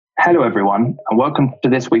Hello, everyone, and welcome to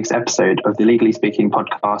this week's episode of the Legally Speaking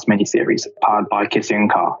podcast mini-series powered by Kissing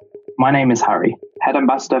Car. My name is Harry, head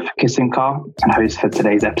ambassador for Kissing Car and host for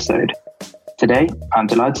today's episode. Today, I'm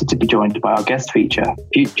delighted to be joined by our guest feature,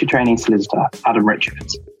 future training solicitor Adam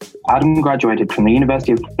Richards. Adam graduated from the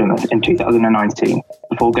University of Plymouth in 2019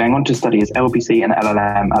 before going on to study his LPC and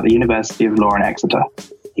LLM at the University of Law in Exeter.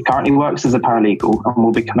 He currently works as a paralegal and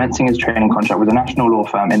will be commencing his training contract with a national law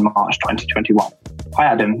firm in March 2021. Hi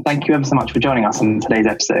Adam, thank you ever so much for joining us on today's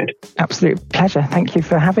episode. Absolute pleasure. Thank you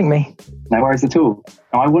for having me. No worries at all.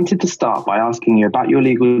 Now, I wanted to start by asking you about your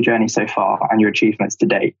legal journey so far and your achievements to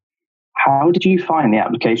date. How did you find the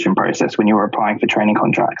application process when you were applying for training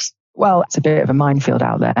contracts? Well, it's a bit of a minefield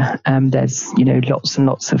out there. There's, lots and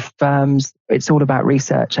lots of firms. It's all about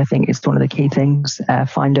research. I think it's one of the key things.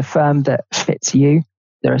 Find a firm that fits you.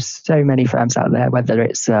 There are so many firms out there, whether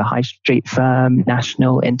it's a high street firm,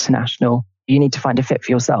 national, international. You need to find a fit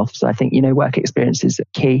for yourself. So I think, work experience is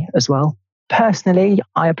key as well. Personally,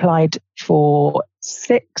 I applied for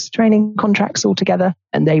 6 training contracts altogether,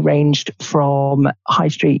 and they ranged from high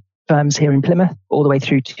street firms here in Plymouth all the way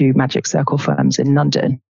through to Magic Circle firms in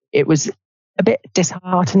London. It was a bit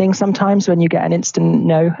disheartening sometimes when you get an instant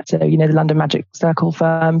no. So, the London Magic Circle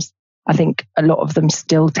firms, I think a lot of them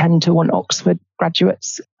still tend to want Oxford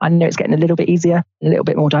graduates. I know it's getting a little bit easier, a little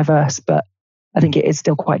bit more diverse, but I think it is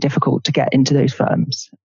still quite difficult to get into those firms.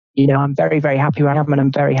 I'm very, very happy where I am, and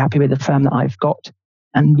I'm very happy with the firm that I've got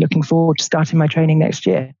and looking forward to starting my training next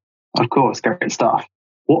year. Of course, great stuff.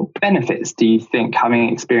 What benefits do you think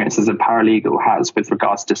having experience as a paralegal has with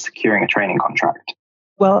regards to securing a training contract?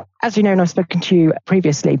 Well, as you know, and I've spoken to you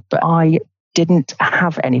previously, but I didn't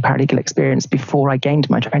have any paralegal experience before I gained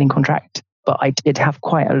my training contract, but I did have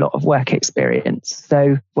quite a lot of work experience.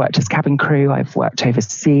 So worked as cabin crew, I've worked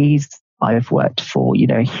overseas, I've worked for,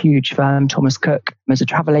 a huge firm, Thomas Cook, as a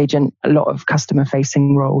travel agent, a lot of customer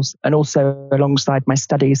facing roles, and also alongside my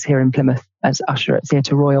studies here in Plymouth as usher at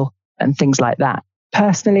Theatre Royal and things like that.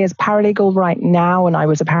 Personally, as a paralegal right now, and I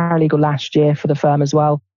was a paralegal last year for the firm as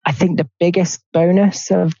well, I think the biggest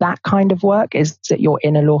bonus of that kind of work is that you're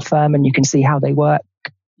in a law firm and you can see how they work.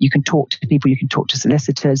 You can talk to people, you can talk to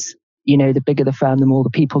solicitors. The bigger the firm, the more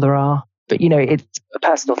the people there are. But, it's a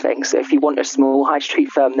personal thing. So if you want a small high street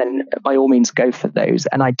firm, then by all means go for those.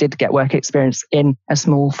 And I did get work experience in a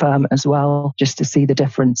small firm as well, just to see the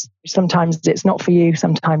difference. Sometimes it's not for you.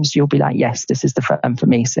 Sometimes you'll be like, yes, this is the firm for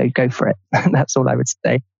me. So go for it. That's all I would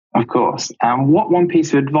say. Of course. And what one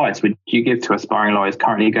piece of advice would you give to aspiring lawyers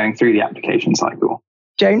currently going through the application cycle?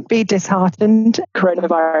 Don't be disheartened.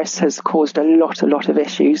 Coronavirus has caused a lot of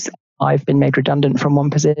issues. I've been made redundant from one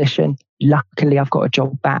position. Luckily, I've got a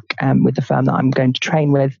job back with the firm that I'm going to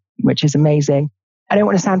train with, which is amazing. I don't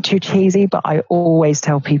want to sound too cheesy, but I always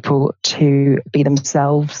tell people to be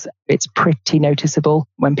themselves. It's pretty noticeable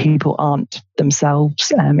when people aren't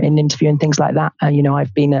themselves in interview and things like that.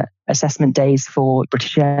 I've been at assessment days for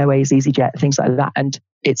British Airways, EasyJet, things like that. And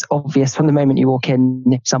it's obvious from the moment you walk in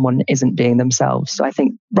if someone isn't being themselves. So I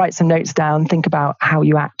think write some notes down, think about how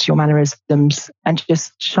you act, your mannerisms, and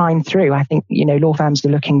just shine through. I think, law firms are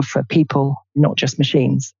looking for people, not just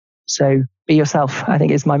machines. So be yourself, I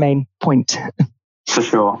think is my main point. For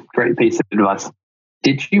sure. Great piece of advice.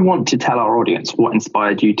 Did you want to tell our audience what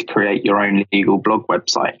inspired you to create your own legal blog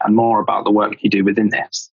website and more about the work you do within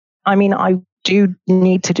this? I do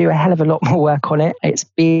need to do a hell of a lot more work on it. It's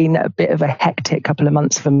been a bit of a hectic couple of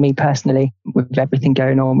months for me personally with everything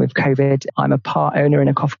going on with COVID. I'm a part owner in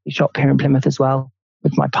a coffee shop here in Plymouth as well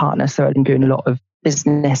with my partner. So I've been doing a lot of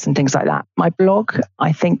business and things like that. My blog,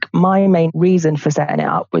 I think my main reason for setting it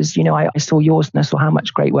up was, I saw yours and I saw how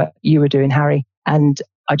much great work you were doing, Harry. And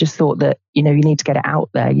I just thought that, you need to get it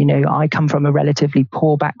out there. I come from a relatively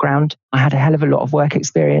poor background. I had a hell of a lot of work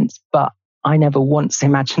experience, but I never once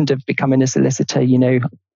imagined of becoming a solicitor,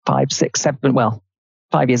 5, 6, 7,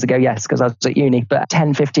 5 years ago, yes, because I was at uni, but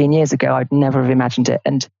 10, 15 years ago, I'd never have imagined it.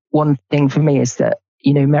 And one thing for me is that,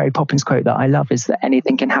 Mary Poppins quote that I love is that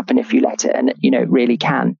anything can happen if you let it, and it really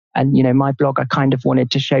can. And, my blog, I kind of wanted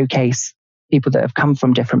to showcase people that have come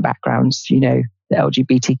from different backgrounds, the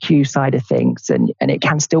LGBTQ side of things. And it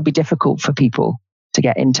can still be difficult for people to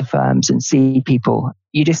get into firms and see people.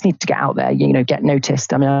 You just need to get out there, get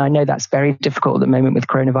noticed. I know that's very difficult at the moment with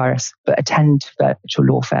coronavirus, but attend virtual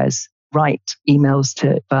law fairs, write emails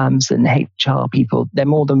to firms and HR people. They're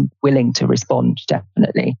more than willing to respond,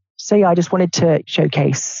 definitely. So I just wanted to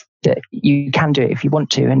showcase that you can do it if you want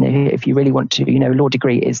to. And if you really want to, a law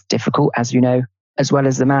degree is difficult, as you know, as well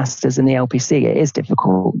as the masters and the LPC. It is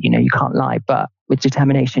difficult, you can't lie, but with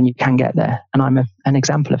determination, you can get there. And I'm an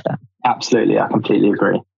example of that. Absolutely. I completely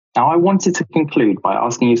agree. Now, I wanted to conclude by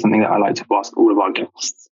asking you something that I like to ask all of our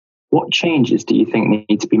guests. What changes do you think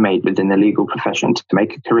need to be made within the legal profession to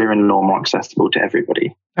make a career in law more accessible to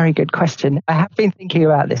everybody? Very good question. I have been thinking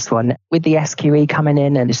about this one. With the SQE coming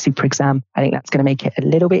in and the super exam, I think that's going to make it a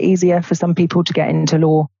little bit easier for some people to get into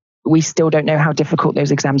law. We still don't know how difficult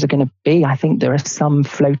those exams are going to be. I think there are some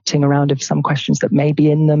floating around of some questions that may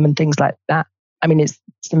be in them and things like that. I mean, it's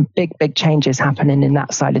some big changes happening in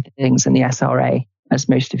that side of things in the SRA, as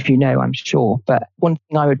most of you know, I'm sure. But one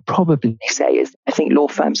thing I would probably say is I think law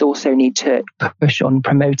firms also need to push on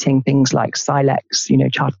promoting things like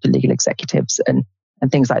CILEx, Chartered Legal Executives and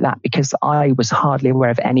things like that, because I was hardly aware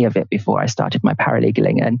of any of it before I started my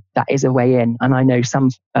paralegaling, and that is a way in. And I know some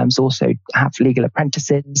firms also have legal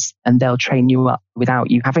apprentices and they'll train you up without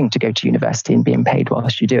you having to go to university and being paid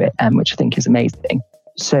whilst you do it, which I think is amazing.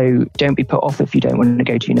 So don't be put off if you don't want to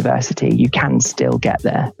go to university. You can still get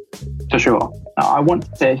there. For sure. Now, I want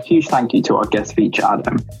to say a huge thank you to our guest feature,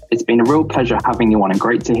 Adam. It's been a real pleasure having you on and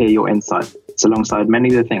great to hear your insights alongside many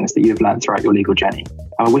of the things that you've learned throughout your legal journey.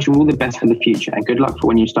 I wish you all the best for the future and good luck for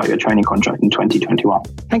when you start your training contract in 2021.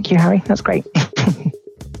 Thank you, Harry. That's great.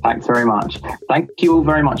 Thanks very much. Thank you all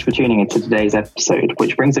very much for tuning into today's episode,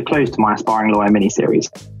 which brings a close to my Aspiring Lawyer mini-series.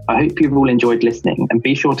 I hope you've all enjoyed listening, and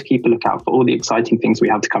be sure to keep a lookout for all the exciting things we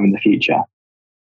have to come in the future.